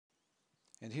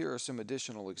And here are some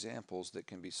additional examples that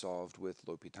can be solved with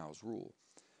L'Hopital's rule.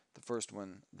 The first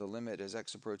one, the limit as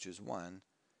x approaches 1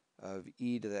 of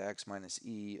e to the x minus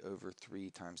e over 3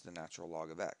 times the natural log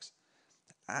of x.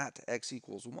 At x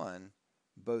equals 1,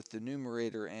 both the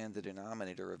numerator and the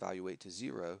denominator evaluate to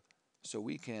 0, so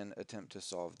we can attempt to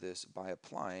solve this by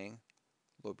applying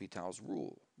L'Hopital's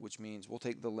rule, which means we'll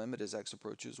take the limit as x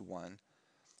approaches 1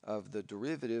 of the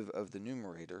derivative of the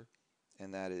numerator,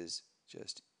 and that is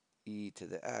just e to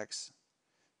the x.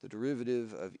 The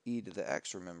derivative of e to the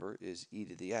x, remember, is e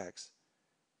to the x,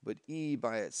 but e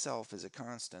by itself is a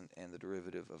constant, and the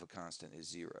derivative of a constant is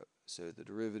 0. So the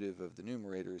derivative of the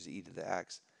numerator is e to the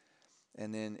x.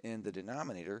 And then in the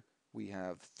denominator, we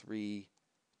have 3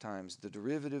 times the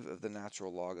derivative of the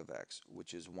natural log of x,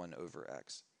 which is 1 over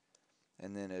x.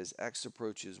 And then as x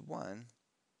approaches 1,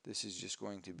 this is just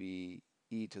going to be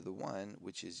e to the 1,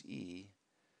 which is e,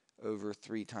 over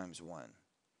 3 times 1.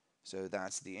 So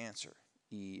that's the answer,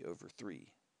 e over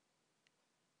 3.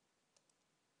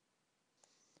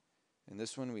 In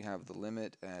this one, we have the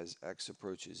limit as x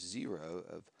approaches 0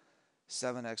 of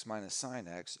 7x minus sine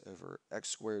x over x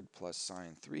squared plus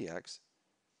sine 3x.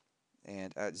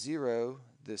 And at 0,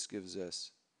 this gives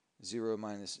us 0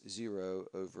 minus 0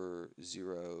 over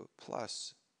 0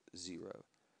 plus 0.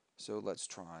 So let's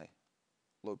try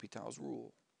L'Hopital's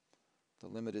rule. The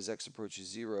limit as x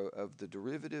approaches 0 of the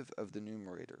derivative of the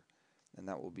numerator, and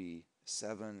that will be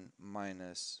 7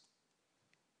 minus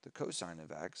the cosine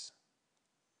of x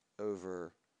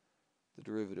over the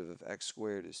derivative of x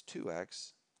squared is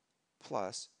 2x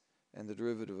plus, and the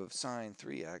derivative of sine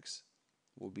 3x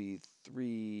will be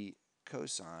 3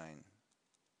 cosine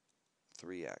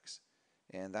 3x.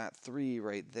 And that 3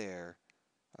 right there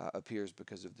appears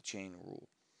because of the chain rule.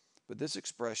 But this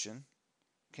expression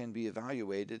can be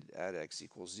evaluated at x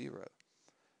equals 0.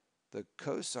 The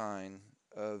cosine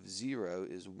of 0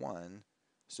 is 1,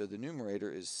 so the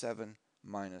numerator is 7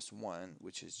 minus 1,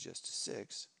 which is just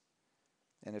 6.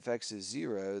 And if x is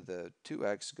 0, the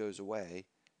 2x goes away,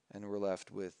 and we're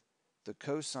left with the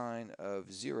cosine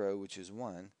of 0, which is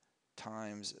 1,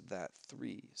 times that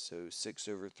 3. So 6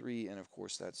 over 3, and of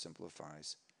course that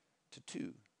simplifies to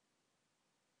 2.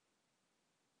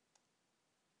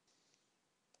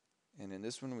 And in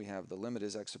this one, we have the limit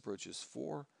as x approaches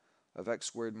 4 of x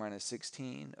squared minus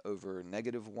 16 over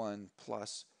negative 1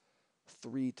 plus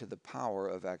 3 to the power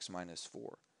of x minus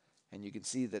 4. And you can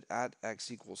see that at x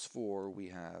equals 4, we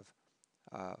have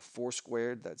 4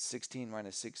 squared, that's 16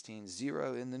 minus 16,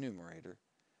 0 in the numerator.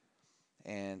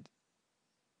 And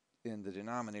in the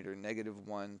denominator, negative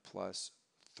 1 plus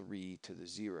 3 to the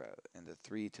 0. And the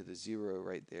 3 to the 0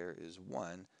 right there is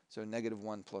 1. So negative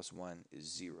 1 plus 1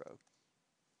 is 0.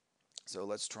 So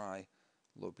let's try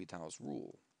L'Hopital's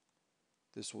rule.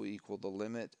 This will equal the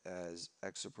limit as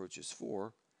x approaches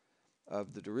 4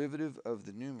 of the derivative of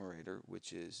the numerator,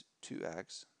 which is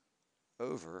 2x,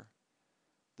 over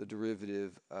the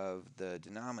derivative of the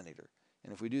denominator.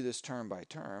 And if we do this term by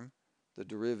term, the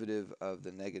derivative of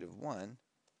the negative 1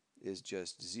 is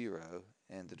just 0,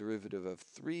 and the derivative of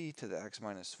 3 to the x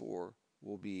minus 4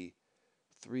 will be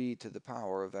 3 to the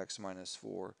power of x minus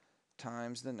 4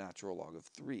 times the natural log of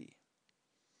 3.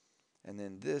 And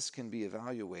then this can be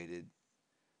evaluated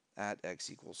at x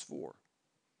equals 4.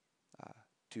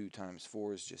 2 times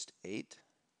 4 is just 8.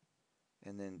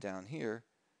 And then down here,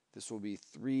 this will be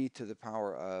 3 to the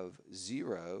power of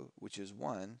 0, which is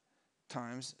 1,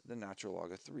 times the natural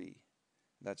log of 3.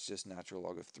 That's just natural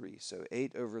log of 3. So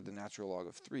 8 over the natural log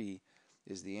of 3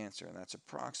 is the answer, and that's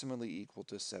approximately equal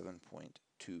to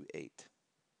 7.28.